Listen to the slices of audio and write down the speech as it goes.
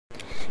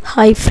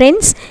Hi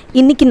friends,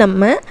 இன்றைக்கி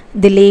நம்ம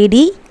தி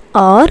lady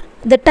R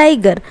the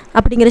tiger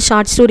அப்படிங்கிற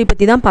ஷார்ட் ஸ்டோரி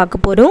பற்றி தான் பார்க்க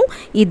போகிறோம்.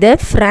 இதை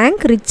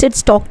ஃப்ராங்க் ரிச்சர்ட்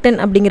ஸ்டாக்டன்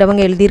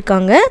அப்படிங்கிறவங்க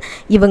எழுதியிருக்காங்க.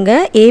 இவங்க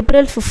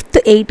April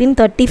 5,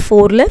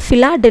 1834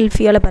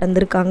 ஃபிலாடெல்ஃபியாவில்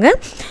பிறந்திருக்காங்க.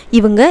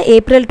 இவங்க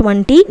April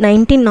 20,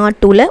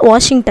 1902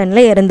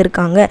 வாஷிங்டனில்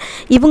இறந்திருக்காங்க.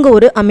 இவங்க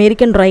ஒரு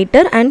அமெரிக்கன்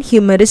ரைட்டர் அண்ட்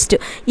ஹியூமரிஸ்ட்.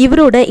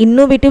 இவரோட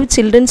இன்னோவேட்டிவ்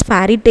சில்ட்ரன்ஸ்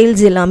ஃபேரி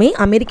டெய்ல்ஸ் எல்லாமே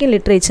அமெரிக்கன்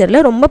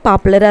லிட்ரேச்சரில் ரொம்ப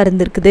பாப்புலராக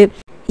இருந்திருக்குது.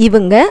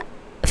 இவங்க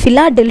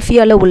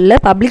ஃபிலாடெல்ஃபியாவில் உள்ள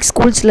பப்ளிக்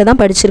ஸ்கூல்ஸில் தான்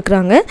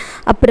படிச்சிருக்கிறாங்க.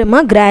 அப்புறமா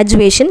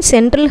கிராஜுவேஷன்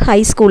சென்ட்ரல் ஹை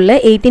ஸ்கூலில்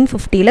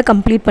 1850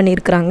 கம்ப்ளீட்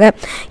பண்ணியிருக்கிறாங்க.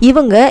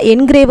 இவங்க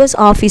என்கிரேவர்ஸ்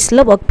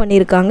ஆஃபீஸில் ஒர்க்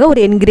பண்ணியிருக்காங்க.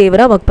 ஒரு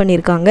என்கிரேவராக ஒர்க்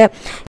பண்ணியிருக்காங்க.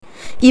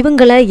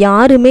 இவங்களை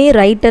யாருமே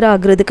ரைட்டர்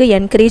ஆகிறதுக்கு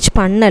என்கரேஜ்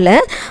பண்ணலை.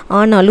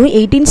 ஆனாலும்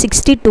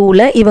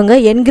 1862 இவங்க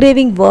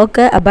என்கிரேவிங்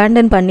ஒர்க்கை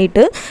அபேண்டன்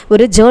பண்ணிவிட்டு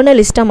ஒரு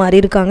ஜேர்னலிஸ்ட்டாக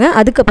மாறியிருக்காங்க.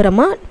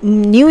 அதுக்கப்புறமா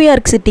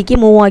நியூயார்க் சிட்டிக்கு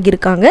மூவ்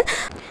ஆகியிருக்காங்க.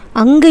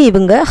 அங்கே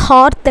இவங்க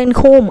ஹார்த் அண்ட்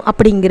ஹோம்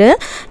அப்படிங்கிற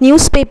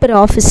நியூஸ் பேப்பர்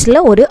ஆஃபீஸில்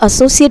ஒரு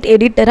அசோசியேட்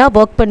எடிட்டராக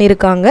ஒர்க்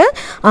பண்ணியிருக்காங்க.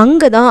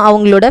 அங்கே தான்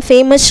அவங்களோட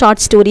ஃபேமஸ்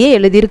ஷார்ட் ஸ்டோரியை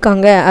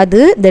எழுதியிருக்காங்க. அது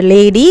the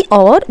lady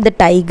R the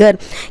tiger.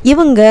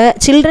 இவங்க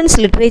சில்ட்ரன்ஸ்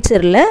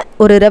லிட்ரேச்சரில்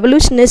ஒரு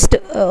ரெவல்யூஷனிஸ்ட்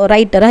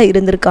ரைட்டராக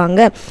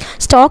இருந்திருக்காங்க.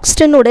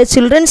 ஸ்டாக்ஸ்டனோட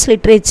children's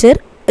literature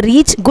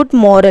reach good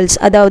morals,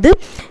 அதாவது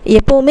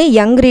எப்போவுமே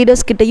யங்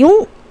ரீடர்ஸ் கிட்டையும்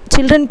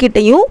சில்ட்ரன்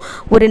கிட்டையும்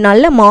ஒரு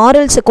நல்ல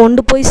மாரல்ஸை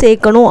கொண்டு போய்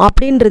சேர்க்கணும்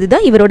அப்படின்றது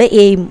தான் இவரோட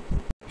எய்ம்.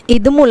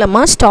 இது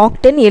மூலமாக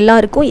ஸ்டாக்டன்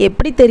எல்லாருக்கும்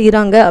எப்படி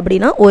தெரிகிறாங்க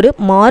அப்படின்னா ஒரு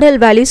மாரல்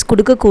வேல்யூஸ்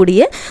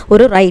கொடுக்கக்கூடிய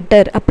ஒரு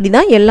ரைட்டர் அப்படி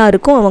தான்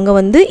எல்லாருக்கும்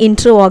அவங்க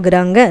இன்ட்ரோ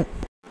ஆகுறாங்க.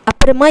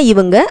 அப்புறமா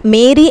இவங்க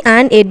மேரி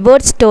அண்ட்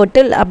எட்வர்ட்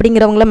ஸ்டர்ட்டில்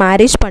அப்படிங்கிறவங்கள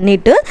மேரேஜ்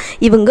பண்ணிவிட்டு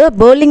இவங்க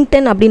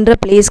பர்லிங்டன் அப்படின்ற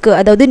பிளேஸ்க்கு,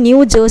 அதாவது நியூ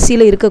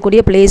ஜெர்சியில்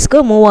இருக்கக்கூடிய பிளேஸ்க்கு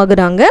மூவ்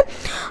ஆகுறாங்க.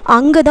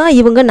 அங்கே தான்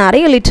இவங்க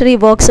நிறைய லிட்ரரி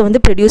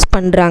ஒர்க்ஸை ப்ரொடியூஸ்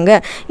பண்ணுறாங்க.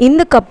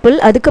 இந்த கப்பல்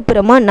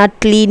அதுக்கப்புறமா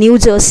நட்லி, நியூ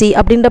ஜெர்சி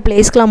அப்படின்ற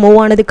பிளேஸ்க்கெலாம் மூவ்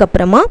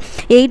ஆனதுக்கப்புறமா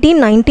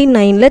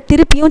 1899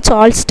 திருப்பியும்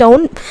சார்ல்ஸ்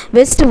டவுன்,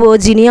 வெஸ்ட்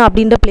வர்ஜீனியா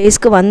அப்படின்ற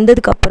பிளேஸ்க்கு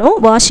வந்ததுக்கப்புறம்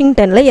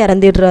வாஷிங்டனில்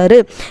இறந்துடுறாரு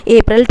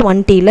April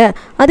 20.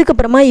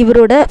 அதுக்கப்புறமா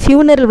இவரோட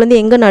ஃபியூனரல்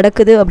எங்கே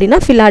நடக்குது அப்படின்னா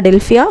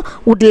ஃபிலாடெல்ஃபியா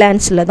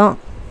உட்லேண்ட்ஸில் தான்.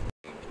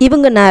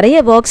 இவங்க நிறைய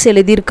ஒர்க்ஸ்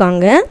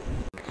எழுதியிருக்காங்க.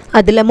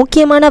 அதில்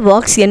முக்கியமான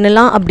ஒர்க்ஸ்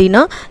என்னெல்லாம்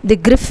அப்படின்னா தி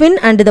Griffin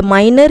and the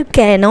minor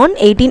Canon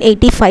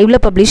 1885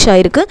 publish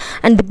ஆகிருக்கு.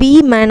 And B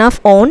man of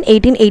on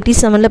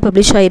 1887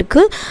 publish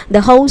ஆகிருக்கு.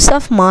 The house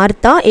of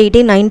Martha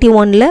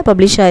 1891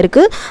 publish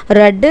ஆகிருக்கு.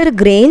 ரட்டர்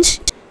கிரேஞ்ச்,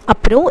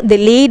 அப்புறம் தி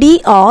lady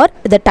R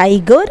the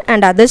tiger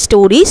and other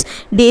stories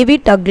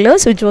David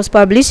Douglas which was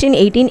published in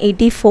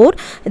 1884.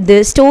 The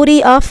story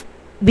of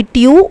with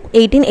you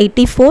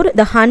 1884,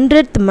 the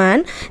 100th man,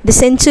 the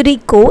century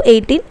co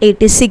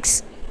 1886.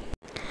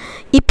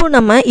 இப்போ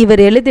நம்ம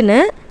இவர் எழுதின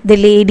தி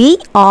lady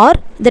R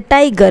the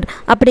tiger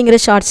அப்படிங்கிற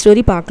short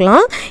story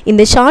பார்க்கலாம்.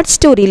 இந்த short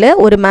ஸ்டோரியில்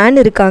ஒரு man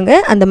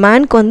இருக்காங்க. அந்த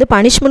மேனுக்கு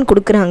பனிஷ்மெண்ட்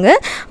கொடுக்குறாங்க.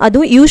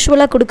 அதுவும்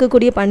யூஸ்வலாக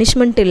கொடுக்கக்கூடிய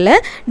பனிஷ்மெண்ட் இல்லை,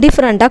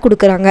 டிஃப்ரெண்ட்டாக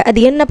கொடுக்குறாங்க.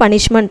 அது என்ன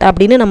பனிஷ்மெண்ட்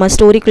அப்படின்னு நம்ம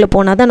ஸ்டோரிக்குள்ளே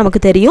போனால் தான்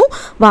நமக்கு தெரியும்.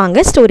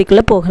 வாங்க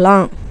ஸ்டோரிக்குள்ளே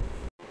போகலாம்.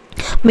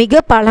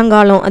 மிக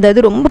பழங்காலம், அதாவது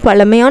ரொம்ப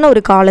பழமையான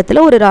ஒரு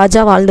காலத்தில் ஒரு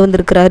ராஜா வாழ்ந்து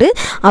வந்திருக்கிறாரு.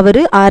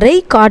 அவர் அரை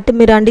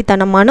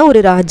காட்டுமிராண்டித்தனமான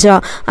ஒரு ராஜா,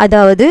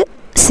 அதாவது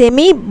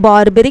செமி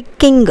பார்பரிக்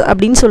கிங்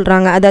அப்படின்னு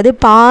சொல்கிறாங்க. அதாவது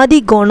பாதி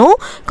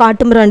குணம்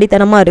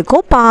காட்டுமிராண்டித்தனமாக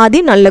இருக்கும், பாதி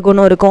நல்ல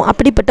குணம் இருக்கும்.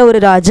 அப்படிப்பட்ட ஒரு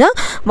ராஜா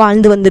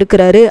வாழ்ந்து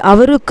வந்திருக்கிறாரு.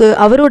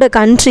 அவரோட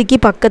கண்ட்ரிக்கு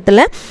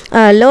பக்கத்தில்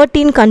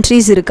லாட்டின்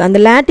கண்ட்ரீஸ் இருக்குது.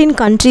 அந்த லாட்டின்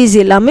கண்ட்ரீஸ்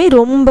எல்லாமே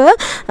ரொம்ப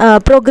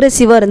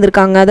ப்ரோக்ரெசிவாக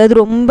இருந்திருக்காங்க, அதாவது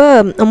ரொம்ப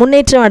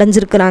முன்னேற்றம்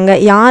அடைஞ்சிருக்கிறாங்க.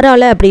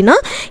 யாரால் அப்படின்னா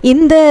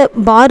இந்த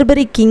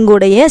பார்பரிக்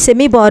கிங்குடைய,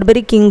 செமி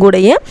பார்பரிக்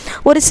கிங்குடைய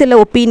ஒரு சில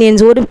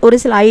ஒப்பீனியன்ஸ், ஒரு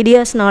சில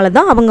ஐடியாஸ்னால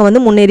தான்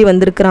அவங்க முன்னேறி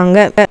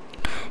வந்திருக்கிறாங்க.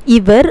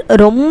 இவர்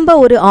ரொம்ப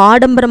ஒரு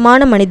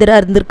ஆடம்பரமான மனிதராக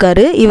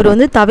இருந்திருக்காரு. இவர்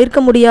தவிர்க்க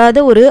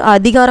முடியாத ஒரு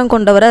அதிகாரம்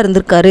கொண்டவராக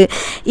இருந்திருக்காரு.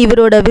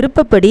 இவரோட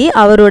விருப்பப்படி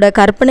அவரோட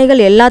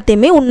கற்பனைகள்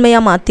எல்லாத்தையுமே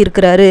உண்மையாக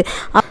மாற்றிருக்கிறாரு.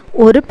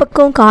 ஒரு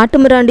பக்கம்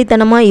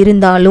காட்டுமிராண்டித்தனமாக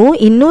இருந்தாலும்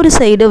இன்னொரு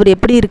சைடு அவர்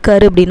எப்படி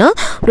இருக்காரு அப்படின்னா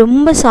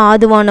ரொம்ப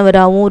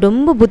சாதுவானவராகவும்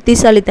ரொம்ப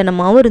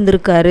புத்திசாலித்தனமாகவும்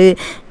இருந்திருக்காரு.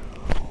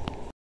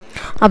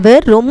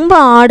 அவர் ரொம்ப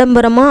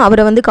ஆடம்பரமாக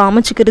அவரை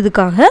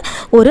காமிச்சிக்கிறதுக்காக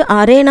ஒரு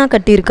அரேனா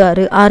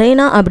கட்டியிருக்காரு.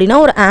 அரேனா அப்படின்னா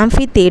ஒரு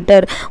ஆம்பி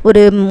தியேட்டர்,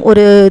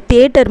 ஒரு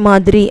தியேட்டர்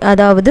மாதிரி,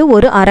 அதாவது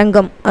ஒரு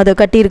அரங்கம், அதை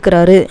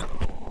கட்டியிருக்கிறாரு.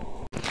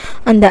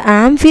 அந்த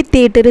ஆம்பி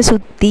தியேட்டரை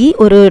சுற்றி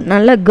ஒரு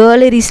நல்ல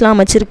கேலரிஸ்லாம்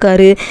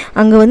அமைச்சிருக்காரு.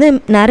 அங்கே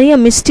நிறைய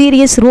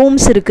மிஸ்டீரியஸ்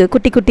ரூம்ஸ் இருக்குது,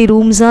 குட்டி குட்டி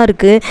ரூம்ஸாக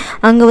இருக்குது.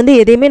 அங்கே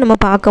எதையுமே நம்ம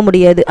பார்க்க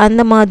முடியாது,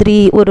 அந்த மாதிரி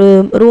ஒரு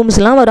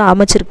ரூம்ஸ்லாம் அவர்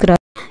அமைச்சிருக்கிறார்.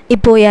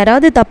 இப்போது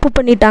யாராவது தப்பு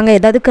பண்ணிட்டாங்க,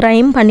 ஏதாவது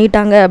க்ரைம்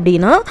பண்ணிட்டாங்க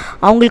அப்படின்னா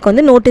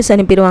அவங்களுக்கு நோட்டீஸ்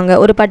அனுப்பிடுவாங்க.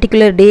 ஒரு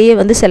பர்டிகுலர்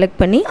டேயை செலக்ட்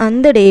பண்ணி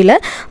அந்த டேயில்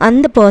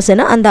அந்த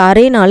பர்சனை அந்த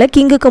அரேனால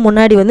கிங்குக்கு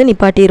முன்னாடி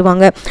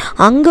நிப்பாட்டிடுவாங்க.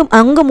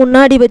 அங்கே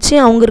முன்னாடி வச்சு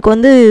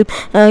அவங்களுக்கு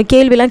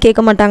கேள்விலாம்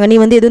கேட்க மாட்டாங்க. நீ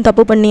எதுவும்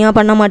தப்பு பண்ணியா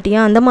பண்ண மாட்டியா,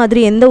 அந்த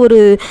மாதிரி எந்த ஒரு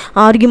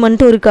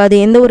ஆர்கியூமெண்ட்டும் இருக்காது,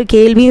 எந்த ஒரு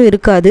கேள்வியும்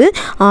இருக்காது.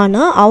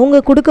 ஆனால்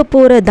அவங்க கொடுக்க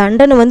போகிற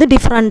தண்டனை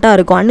டிஃப்ரெண்ட்டாக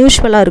இருக்கும்,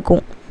 அன்யூஷுவலாக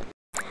இருக்கும்.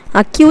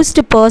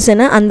 அக்யூஸ்டு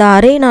பர்சனை அந்த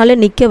அறையினால்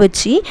நிற்க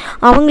வச்சு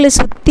அவங்கள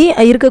சுற்றி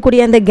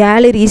இருக்கக்கூடிய அந்த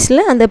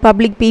கேலரிஸில் அந்த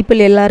பப்ளிக்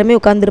பீப்புள் எல்லாருமே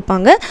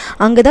உட்காந்துருப்பாங்க.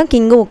 அங்கே தான்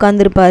கிங்கும்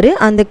உட்காந்துருப்பார்.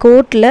 அந்த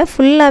கோர்ட்டில்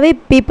ஃபுல்லாகவே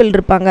பீப்புள்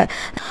இருப்பாங்க.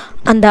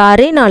 அந்த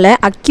அறையினால்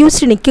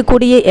அக்யூஸ்டு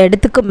நிற்கக்கூடிய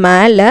இடத்துக்கு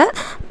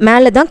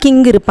மேலே தான்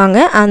கிங் இருப்பாங்க.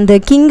 அந்த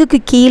கிங்குக்கு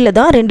கீழே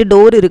தான் 2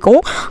 டோர்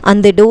இருக்கும்.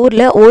 அந்த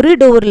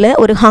டோரில்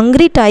ஒரு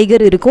ஹங்க்ரி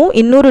டைகர் இருக்கும்,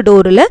 இன்னொரு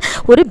டோரில்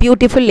ஒரு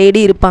பியூட்டிஃபுல்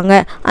லேடி இருப்பாங்க.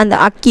 அந்த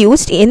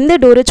அக்யூஸ்ட் எந்த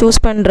டோரை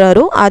சூஸ்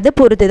பண்ணுறாரோ அதை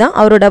பொறுத்து தான்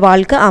அவரோட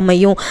வாழ்க்கை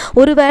அமையும்.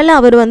 ஒருவேளை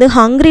அவர் வந்து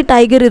ஹங்க்ரி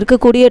டைகர்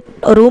இருக்கக்கூடிய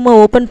ரூமை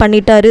ஓப்பன்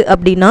பண்ணிட்டாரு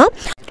அப்படின்னா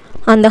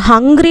அந்த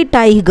ஹங்க்ரி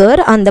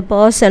டைகர் அந்த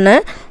பர்சனை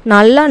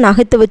நல்லா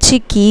நகத்தை வச்சு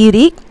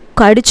கீறி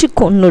கடிச்சு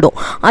கொன்னுடும்.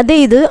 அதே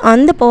இது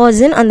அந்த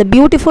பர்சன் அந்த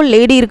பியூட்டிஃபுல்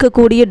லேடி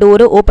இருக்கக்கூடிய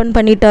டோரை ஓப்பன்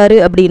பண்ணிட்டாரு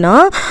அப்படின்னா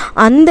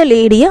அந்த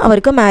லேடியை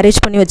அவருக்கு மேரேஜ்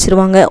பண்ணி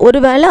வச்சுருவாங்க.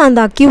 ஒருவேளை அந்த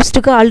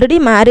அக்யூஸ்டுக்கு ஆல்ரெடி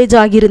மேரேஜ்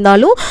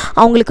ஆகியிருந்தாலும்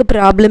அவங்களுக்கு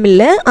ப்ராப்ளம்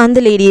இல்லை,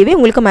 அந்த லேடியவே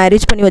உங்களுக்கு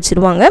மேரேஜ் பண்ணி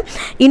வச்சுருவாங்க.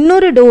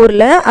 இன்னொரு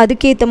டோரில்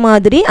அதுக்கேற்ற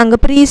மாதிரி அங்கே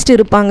ப்ரீஸ்ட்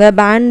இருப்பாங்க,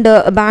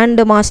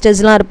 பேண்டு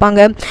மாஸ்டர்ஸ்லாம்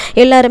இருப்பாங்க.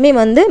 எல்லாருமே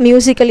வந்து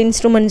மியூசிக்கல்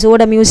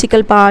இன்ஸ்ட்ருமெண்ட்ஸோட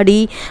மியூசிக்கல் பாடி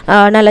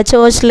நல்ல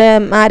சர்ச்சில்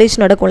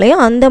மேரேஜ் நடக்கும் இல்லையா,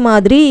 அந்த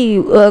மாதிரி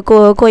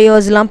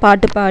கொயர்ஸ்லாம்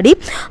பாட்டு பாடி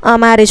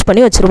மேரேஜ்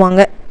பண்ணி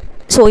வச்சுருவாங்க.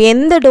 ஸோ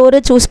எந்த டோரை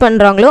சூஸ்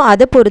பண்ணுறாங்களோ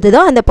அதை பொறுத்து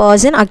தான் அந்த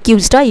பர்சன்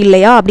அக்யூஸ்டாக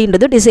இல்லையா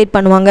அப்படின்றது டிசைட்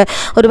பண்ணுவாங்க.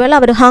 ஒருவேளை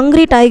அவர்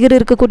ஹங்க்ரி டைகர்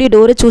இருக்கக்கூடிய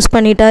டோரை சூஸ்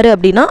பண்ணிட்டாரு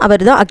அப்படின்னா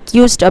அவர் தான்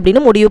அக்யூஸ்ட்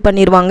அப்படின்னு முடிவு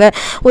பண்ணிடுவாங்க.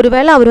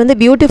 ஒருவேளை அவர் வந்து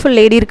பியூட்டிஃபுல்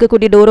லேடி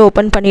இருக்கக்கூடிய டோரை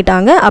ஓப்பன்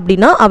பண்ணிட்டாங்க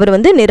அப்படின்னா அவர்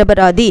வந்து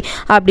நிரபராதி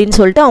அப்படின்னு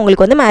சொல்லிட்டு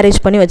அவங்களுக்கு வந்து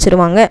மேரேஜ் பண்ணி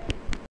வச்சுருவாங்க.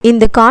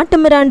 இந்த காட்டு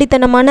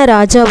மிராண்டித்தனமான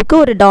ராஜாவுக்கு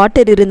ஒரு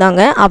டாட்டர்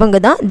இருந்தாங்க. அவங்க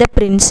தான் த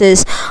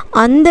பிரின்சஸ்.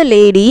 அந்த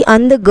லேடி,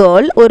 அந்த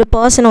கேர்ள் ஒரு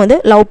பர்சனை வந்து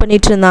லவ்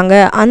பண்ணிட்டு இருந்தாங்க.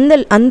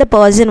 அந்த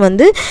பர்சன்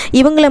வந்து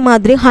இவங்கள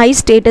மாதிரி ஹை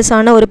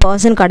ஸ்டேட்டஸான ஒரு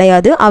பர்சன்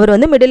கிடையாது. அவர்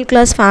வந்து மிடில்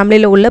கிளாஸ்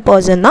ஃபேமிலியில் உள்ள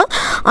பர்சன் தான்.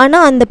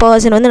 ஆனால் அந்த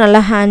பர்சன் வந்து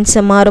நல்லா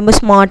ஹேண்ட்ஸமாக ரொம்ப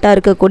ஸ்மார்ட்டாக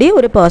இருக்கக்கூடிய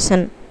ஒரு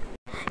பர்சன்.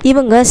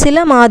 இவங்க சில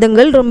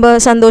மாதங்கள் ரொம்ப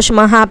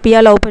சந்தோஷமாக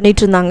ஹாப்பியாக லவ்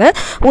பண்ணிட்டு இருந்தாங்க.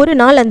 ஒரு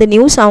நாள் அந்த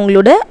நியூஸ்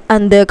அவங்களோட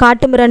அந்த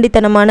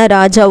காட்டுமிராண்டித்தனமான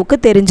ராஜாவுக்கு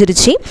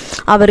தெரிஞ்சிருச்சு.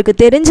 அவருக்கு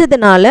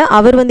தெரிஞ்சதுனால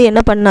அவர் வந்து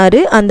என்ன பண்ணார்,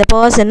 அந்த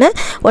பர்சனை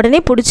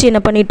உடனே பிடிச்சி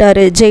என்ன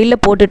பண்ணிட்டாரு,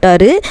 ஜெயிலில்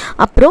போட்டுட்டாரு.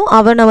 அப்புறம்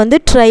அவனை வந்து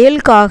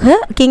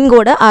ட்ரையலுக்காக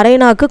கிங்கோட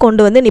அரைனாக்கு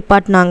கொண்டு வந்து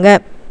நிப்பாட்டினாங்க.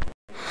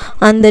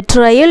 அந்த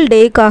ட்ரையல்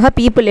டேக்காக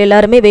பீப்புள்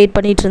எல்லாருமே வெயிட்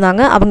பண்ணிட்டு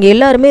இருந்தாங்க. அவங்க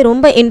எல்லாருமே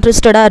ரொம்ப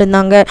இன்ட்ரெஸ்டடாக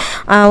இருந்தாங்க.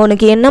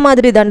 உனக்கு என்ன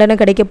மாதிரி தண்டனை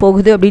கிடைக்க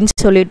போகுது அப்படின்னு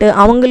சொல்லிட்டு.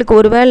 அவங்களுக்கு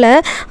ஒருவேளை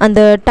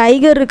அந்த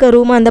டைகர் இருக்க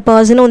ரூமை அந்த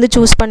பர்சனை வந்து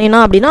சூஸ் பண்ணினா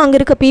அப்படின்னா அங்கே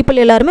இருக்க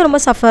பீப்புள் எல்லாருமே ரொம்ப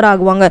சஃபர்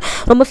ஆகுவாங்க,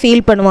 ரொம்ப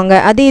ஃபீல் பண்ணுவாங்க.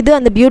 அதே இது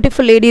அந்த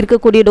பியூட்டிஃபுல் லேடி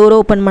இருக்கக்கூடிய டோரை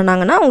ஓப்பன்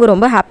பண்ணாங்கன்னா அவங்க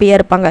ரொம்ப ஹாப்பியாக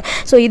இருப்பாங்க.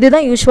 ஸோ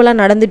இதுதான் யூஸ்வலாக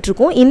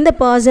நடந்துட்டுருக்கும். இந்த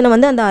பர்சனை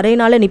வந்து அந்த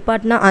அரைனால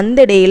நிப்பாட்டினா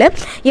அந்த டேயில்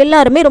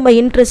எல்லாருமே ரொம்ப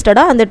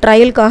இன்ட்ரெஸ்டடாக அந்த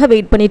ட்ரையலுக்காக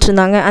வெயிட் பண்ணிட்டு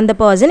இருந்தாங்க. அந்த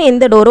பர்சன்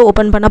எந்த டோரை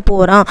ஓப்பன் பண்ண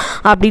போகிறான்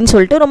அப்படின்னு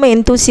சொல்லிட்டு ரொம்ப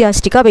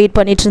எந்தூசியாஸ்டிக்காக வெயிட்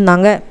பண்ணிட்டு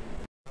இருந்தாங்க.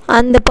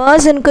 அந்த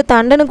பர்சனுக்கு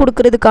தண்டனை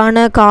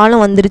கொடுக்கறதுக்கான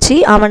காலம் வந்துருச்சு.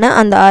 அவனை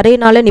அந்த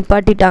அறையினால்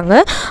நிப்பாட்டிட்டாங்க.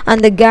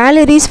 அந்த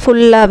கேலரிஸ்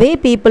ஃபுல்லாகவே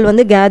பீப்புள்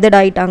வந்து கேதர்ட்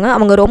ஆகிட்டாங்க.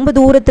 அவங்க ரொம்ப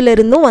தூரத்தில்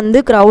இருந்தும் வந்து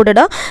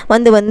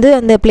க்ரௌடடாக வந்து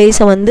அந்த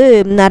பிளேஸை வந்து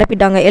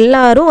நிரப்பிட்டாங்க.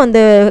 எல்லாரும் அந்த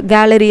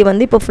கேலரியை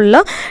வந்து இப்போ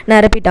ஃபுல்லாக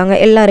நிரப்பிட்டாங்க.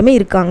 எல்லாருமே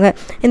இருக்காங்க.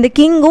 இந்த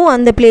கிங்கும்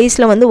அந்த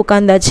பிளேஸில் வந்து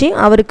உட்காந்தாச்சு.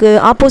 அவருக்கு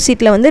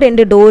ஆப்போசிட்டில் வந்து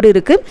 2 டோர்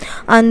இருக்குது.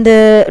 அந்த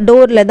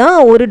டோரில் தான்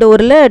ஒரு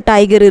டோரில்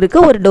டைகர்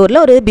இருக்குது, ஒரு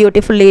டோரில் ஒரு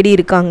பியூட்டிஃபுல் லேடி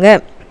இருக்காங்க.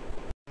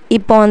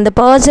 இப்போ அந்த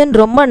பர்சன்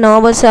ரொம்ப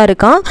நர்வஸாக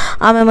இருக்கான்.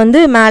 அவன் வந்து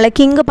மேலே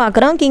கிங்கை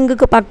பார்க்குறான்.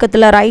 கிங்குக்கு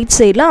பக்கத்தில் ரைட்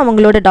சைடில்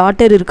அவங்களோட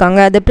டாட்டர் இருக்காங்க,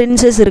 அந்த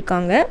பிரின்சஸ்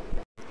இருக்காங்க.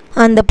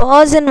 அந்த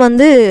பர்சன்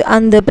வந்து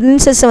அந்த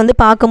பிரின்சஸை வந்து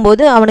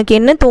பார்க்கும்போது அவனுக்கு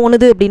என்ன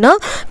தோணுது அப்படின்னா,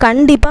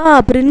 கண்டிப்பாக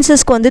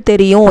பிரின்சஸ்க்கு வந்து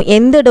தெரியும்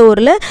எந்த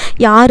டோரில்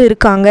யார்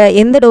இருக்காங்க,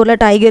 எந்த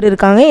டோரில் டைகர்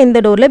இருக்காங்க,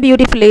 எந்த டோரில்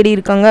பியூட்டிஃபுல் லேடி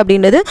இருக்காங்க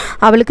அப்படின்றது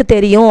அவளுக்கு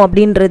தெரியும்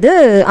அப்படின்றது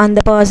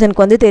அந்த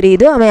பர்சனுக்கு வந்து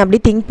தெரியுது. அவன்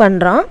அப்படி திங்க்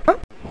பண்ணுறான்.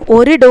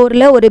 ஒரு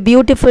டோரில் ஒரு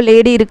பியூட்டிஃபுல்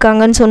லேடி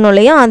இருக்காங்கன்னு சொன்னோம்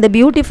இல்லையா, அந்த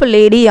பியூட்டிஃபுல்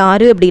லேடி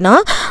யார் அப்படின்னா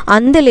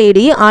அந்த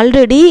லேடி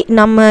ஆல்ரெடி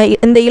நம்ம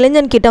இந்த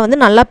இளைஞன்கிட்ட வந்து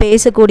நல்லா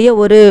பேசக்கூடிய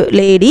ஒரு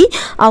லேடி.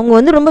 அவங்க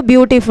வந்து ரொம்ப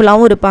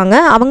பியூட்டிஃபுல்லாகவும் இருப்பாங்க.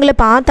 அவங்கள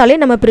பார்த்தாலே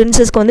நம்ம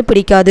பிரின்சஸ்க்கு வந்து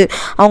பிடிக்காது.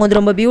 அவங்க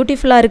வந்து ரொம்ப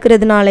பியூட்டிஃபுல்லாக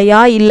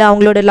இருக்கிறதுனாலையா இல்லை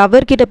அவங்களோட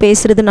லவர்கிட்ட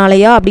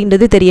பேசுகிறதுனாலையா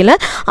அப்படின்றது தெரியல.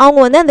 அவங்க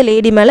வந்து அந்த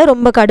லேடி மேலே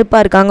ரொம்ப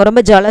கடுப்பாக இருக்காங்க,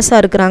 ரொம்ப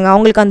ஜலஸாக இருக்கிறாங்க.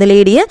 அவங்களுக்கு அந்த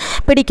லேடியை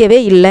பிடிக்கவே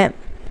இல்லை.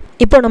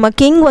 இப்போ நம்ம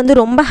கிங் வந்து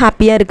ரொம்ப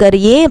ஹாப்பியாக இருக்கார்.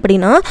 ஏன்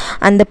அப்படின்னா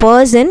அந்த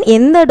பர்சன்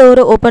எந்த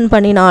டோரை ஓப்பன்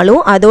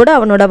பண்ணினாலும் அதோட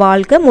அவனோட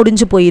வாழ்க்கை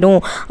முடிஞ்சு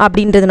போயிடும்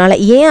அப்படின்றதுனால.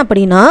 ஏன்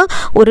அப்படின்னா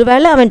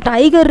ஒருவேளை அவன்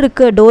டைகர்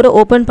இருக்க டோரை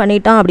ஓப்பன்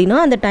பண்ணிட்டான் அப்படின்னா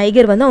அந்த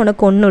டைகர் வந்து அவனை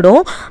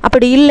கொன்னுடும்.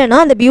 அப்படி இல்லைனா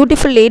அந்த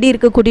பியூட்டிஃபுல் லேடி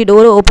இருக்கக்கூடிய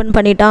டோரை ஓப்பன்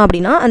பண்ணிட்டான்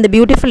அப்படின்னா அந்த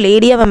பியூட்டிஃபுல்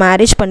லேடியை அவன்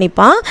மேரேஜ்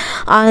பண்ணிப்பான்.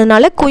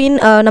 அதனால்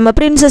நம்ம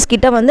பிரின்சஸ்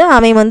கிட்ட வந்து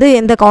அவன் வந்து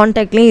எந்த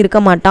கான்டாக்ட்லேயும்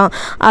இருக்க மாட்டான்.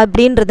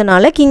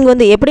 அப்படின்றதுனால கிங்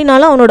வந்து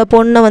எப்படினாலும் அவனோட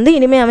பொண்ணை வந்து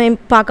இனிமேல்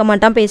அவன் பார்க்க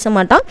மாட்டான், பேச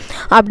மாட்டான்.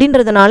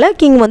 அப்படின்றதுனால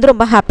கிங் வந்து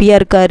ரொம்ப ஹாப்பியாக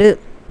இருக்காரு.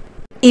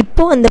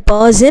 இப்போது அந்த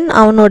பர்சன்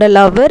அவனோட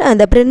லவர்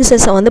அந்த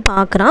பிரின்சஸை வந்து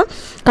பார்க்குறான்.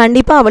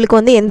 கண்டிப்பாக அவளுக்கு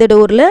வந்து எந்த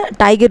டோரில்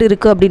டைகர்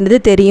இருக்குது அப்படின்றது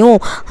தெரியும்,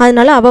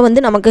 அதனால் அவள்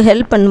வந்து நமக்கு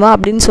ஹெல்ப் பண்ணுவா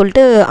அப்படின்னு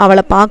சொல்லிட்டு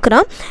அவளை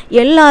பார்க்குறான்.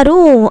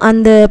 எல்லாரும்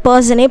அந்த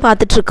பர்சனே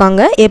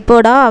பார்த்துட்ருக்காங்க,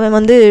 எப்போடா அவன்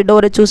வந்து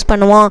டோரை சூஸ்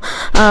பண்ணுவான்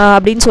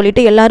அப்படின்னு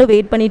சொல்லிட்டு எல்லாரும்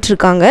வெயிட்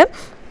பண்ணிகிட்ருக்காங்க.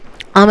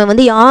 அவன்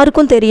வந்து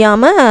யாருக்கும்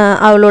தெரியாமல்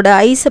அவளோட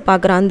ஐஸை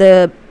பார்க்குறான், அந்த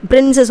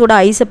பிரின்சஸோட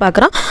ஐஸை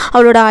பார்க்குறான்.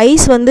 அவளோட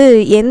ஐஸ் வந்து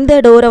எந்த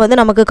டோரை வந்து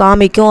நமக்கு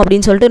காமிக்கும்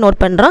அப்படின்னு சொல்லிட்டு நோட்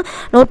பண்ணுறான்.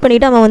 நோட்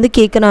பண்ணிவிட்டு அவன் வந்து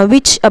கேட்குறான்,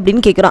 விச்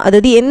அப்படின்னு கேட்குறான்.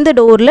 அதாவது எந்த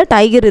டோரில்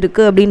டைகர்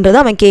இருக்குது அப்படின்றத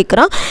அவன்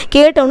கேட்குறான்.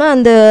 கேட்டோன்னா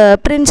அந்த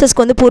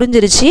பிரின்சஸ்க்கு வந்து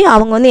புரிஞ்சிருச்சு.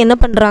 அவங்க வந்து என்ன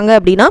பண்ணுறாங்க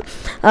அப்படின்னா,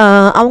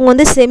 அவங்க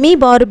வந்து செமி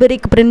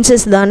பார்பரிக்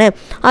பிரின்சஸ் தானே,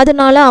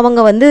 அதனால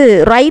அவங்க வந்து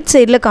ரைட்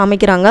சைடில்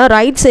காமிக்கிறாங்க.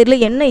 ரைட் சைடில்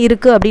என்ன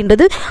இருக்குது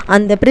அப்படின்றது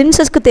அந்த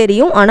பிரின்சஸ்க்கு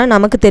தெரியும், ஆனால்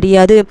நமக்கு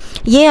தெரியாது.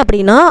 ஏன்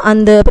அப்படின்னா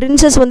அந்த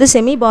பிரின்சஸ் வந்து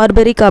செமி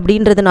பார்பரிக்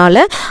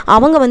அப்படின்றதுனால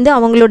அவங்க வந்து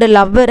அவங்களோட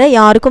லவ்வரை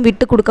யாருக்கும்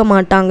விட்டு கொடுக்க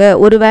மாட்டாங்க.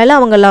 ஒருவேளை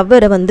அவங்க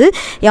லவ்வரை வந்து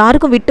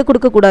யாருக்கும் விட்டு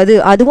கொடுக்கக்கூடாது,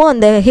 அதுவும்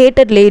அந்த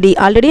ஹேட்டட் லேடி,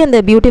 ஆல்ரெடி அந்த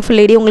பியூட்டிஃபுல்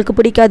லேடி உங்களுக்கு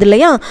பிடிக்காது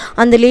இல்லையா,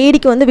 அந்த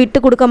லேடிக்கு வந்து விட்டு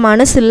கொடுக்க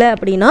மனசு இல்லை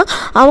அப்படின்னா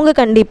அவங்க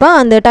கண்டிப்பாக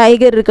அந்த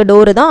டைகர் இருக்க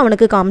டோரை தான்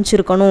அவனுக்கு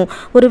காமிச்சிருக்கணும்.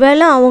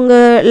 ஒருவேளை அவங்க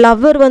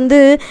லவ்வர் வந்து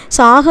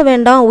சாக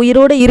வேண்டாம்,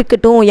 உயிரோடு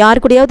இருக்கட்டும்,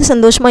 யார் கூடயாவது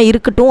சந்தோஷமாக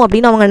இருக்கட்டும்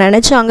அப்படின்னு அவங்க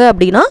நினச்சாங்க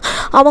அப்படின்னா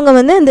அவங்க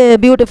வந்து அந்த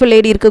பியூட்டிஃபுல்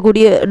லேடி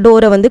இருக்கக்கூடிய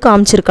டோரை வந்து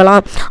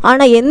காமிச்சிருக்கலாம்.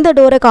 ஆனால் எந்த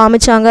டோரை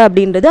காமிச்சாங்க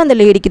அப்படின்றது அந்த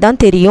லேடிக்கு தான்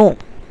தெரியும்.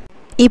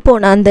 இப்போ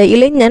நான் அந்த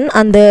இளைஞன்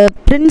அந்த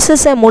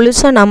பிரின்சஸை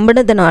முழுசாக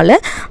நம்பினதுனால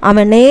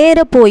அவன்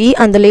நேராக போய்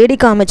அந்த லேடி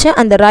காமிச்ச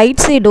அந்த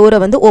ரைட் சைட் டோரை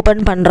வந்து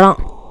ஓப்பன் பண்ணுறான்.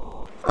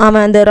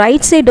 அவன் அந்த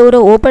ரைட் சைட் டோரை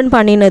ஓப்பன்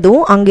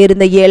பண்ணினதும் அங்கே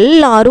இருந்த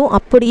எல்லாரும்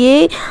அப்படியே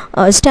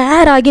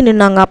ஸ்டேர் ஆகி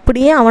நின்னாங்க.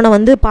 அப்படியே அவனை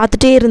வந்து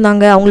பார்த்துட்டே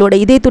இருந்தாங்க. அவங்களோட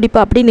இதய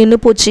துடிப்பு அப்படி நின்று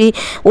போச்சு,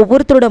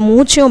 ஒவ்வொருத்தரோட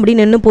மூச்சும் அப்படி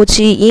நின்று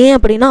போச்சு. ஏன்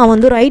அப்படின்னா அவன்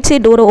வந்து ரைட்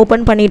சைட் டோரை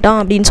ஓப்பன் பண்ணிட்டான்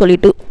அப்படின்னு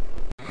சொல்லிட்டு.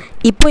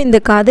 இப்போ இந்த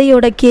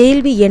கதையோட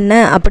கேள்வி என்ன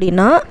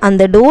அப்படின்னா,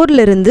 அந்த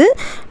டோர்லேருந்து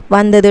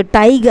வந்தது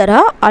டைகரா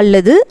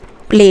அல்லது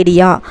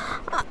லேடியா?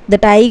 The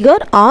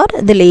tiger R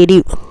the lady?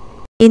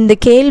 இந்த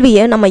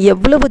கேள்வியை நம்ம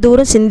எவ்வளவு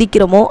தூரம்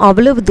சிந்திக்கிறோமோ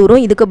அவ்வளவு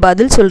தூரம் இதுக்கு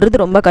பதில்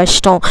சொல்கிறது ரொம்ப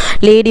கஷ்டம்.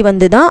 லேடி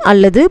வந்துதா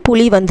அல்லது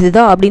புலி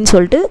வந்துதா அப்படின்னு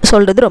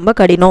சொல்கிறது ரொம்ப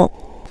கடினம்.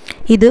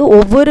 இது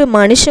ஒவ்வொரு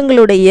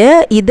மனுஷங்களுடைய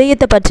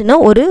இதயத்தை பற்றின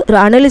ஒரு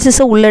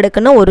அனாலிசிஸை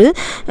உள்ளடக்கின ஒரு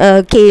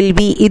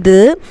கேள்வி.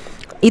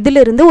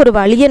 இதிலிருந்து ஒரு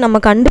வழியை நம்ம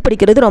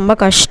கண்டுபிடிக்கிறது ரொம்ப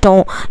கஷ்டம்.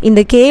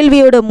 இந்த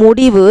கேள்வியோட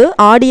முடிவு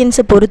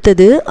ஆடியன்ஸை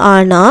பொறுத்தது.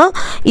 ஆனால்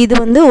இது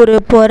வந்து ஒரு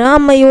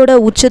பொறாமையோட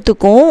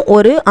உச்சத்துக்கும்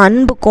ஒரு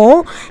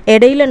அன்புக்கும்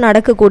இடையில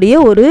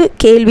நடக்கக்கூடிய ஒரு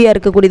கேள்வியாக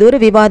இருக்கக்கூடியது,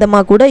 ஒரு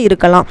விவாதமாக கூட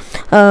இருக்கலாம்.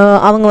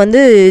 அவங்க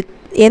வந்து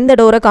எந்த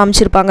டோரை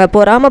காமிச்சிருப்பாங்க?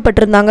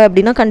 பொறாமப்பட்டிருந்தாங்க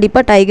அப்படின்னா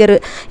கண்டிப்பாக டைகர்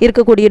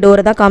இருக்கக்கூடிய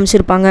டோரை தான்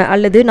காமிச்சிருப்பாங்க.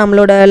 அல்லது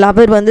நம்மளோட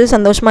லவர் வந்து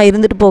சந்தோஷமாக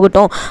இருந்துட்டு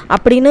போகட்டும்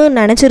அப்படின்னு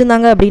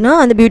நினச்சிருந்தாங்க அப்படின்னா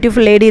அந்த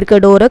பியூட்டிஃபுல் லேடி இருக்க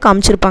டோரை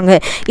காமிச்சிருப்பாங்க.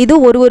 இது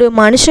ஒரு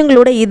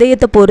மனுஷங்களோட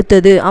இதயத்தை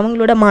பொறுத்தது,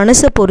 அவங்களோட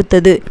மனசை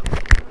பொறுத்தது.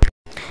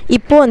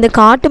 இப்போது அந்த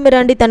காட்டு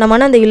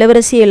மிராண்டித்தனமான அந்த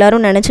இளவரசி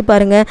எல்லாரும் நினச்சி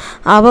பாருங்கள்.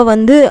 அவள்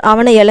வந்து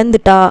அவனை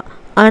இழந்துட்டா,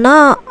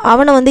 ஆனால்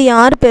அவனை வந்து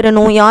யார்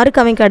பெறணும்,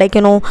 யாருக்கு அவன்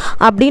கிடைக்கணும்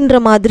அப்படின்ற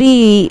மாதிரி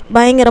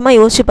பயங்கரமாக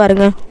யோசிச்சு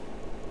பாருங்கள்.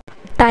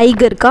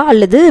 டைகருக்கா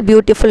அல்லது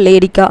பியூட்டிஃபுல்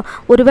லேடிக்கா?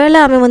 ஒருவேளை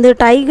அவன் வந்து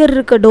டைகர்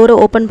இருக்க டோரை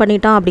ஓப்பன்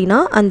பண்ணிட்டான் அப்படின்னா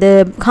அந்த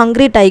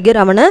ஹங்க்ரி டைகர்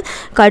அவனை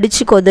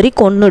கடிச்சு கொதறி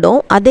கொன்னுடும்.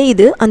 அதே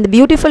இது அந்த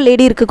பியூட்டிஃபுல்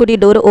லேடி இருக்கக்கூடிய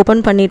டோரை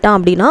ஓப்பன் பண்ணிட்டான்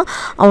அப்படின்னா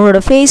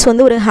அவனோட ஃபேஸ்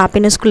வந்து ஒரு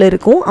ஹாப்பினஸ்குள்ளே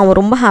இருக்கும். அவன்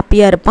ரொம்ப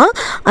ஹாப்பியாக இருப்பான்.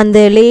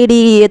 அந்த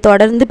லேடியை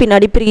தொடர்ந்து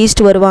பின்னாடி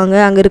ப்ரீஸ்ட் வருவாங்க,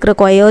 அங்கே இருக்கிற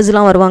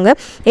கொயர்ஸ்லாம் வருவாங்க,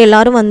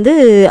 எல்லோரும் வந்து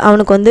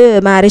அவனுக்கு வந்து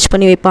மேரேஜ்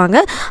பண்ணி வைப்பாங்க.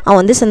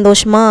 அவன் வந்து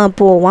சந்தோஷமாக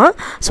போவான்.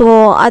 ஸோ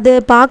அதை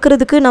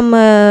பார்க்குறதுக்கு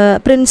நம்ம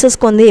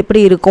பிரின்சஸ்க்கு வந்து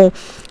எப்படி இருக்கும்,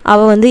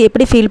 அவள் வந்து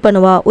எப்படி ஃபீல்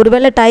பண்ணுவா?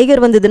 ஒருவேளை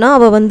டைகர் வந்ததுன்னா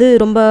அவள் வந்து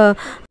ரொம்ப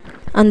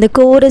அந்த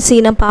கோர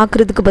சீனை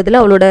பார்க்குறதுக்கு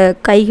பதிலாக அவளோட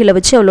கைகளை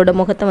வச்சு அவளோட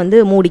முகத்தை வந்து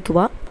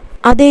மூடிக்குவா.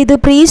 அதே இது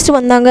ப்ரீஸ்ட்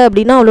வந்தாங்க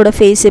அப்படின்னா அவளோட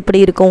ஃபேஸ் எப்படி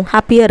இருக்கும்?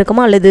 ஹாப்பியாக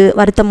இருக்குமா அல்லது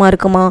வருத்தமாக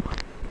இருக்குமா?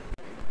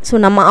 ஸோ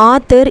நம்ம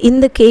ஆத்தர்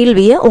இந்த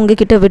கேள்வியை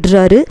உங்ககிட்ட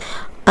விடுறாரு.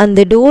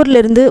 அந்த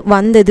டோர்லேருந்து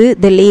வந்தது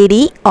the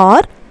lady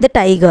R the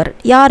tiger?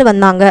 யார்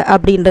வந்தாங்க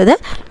அப்படின்றத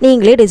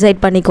நீங்களே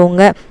டிசைட்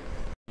பண்ணிக்கோங்க.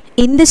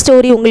 இந்த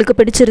ஸ்டோரி உங்களுக்கு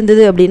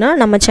பிடிச்சிருந்தது அப்படின்னா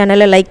நம்ம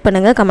சேனலை லைக்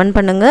பண்ணுங்கள், கமெண்ட்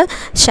பண்ணுங்கள்,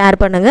 ஷேர்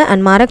பண்ணுங்கள்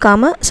அண்ட்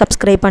மறக்காமல்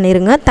சப்ஸ்கிரைப்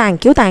பண்ணிடுங்க.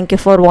 தேங்க்யூ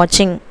ஃபார்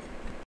வாட்சிங்.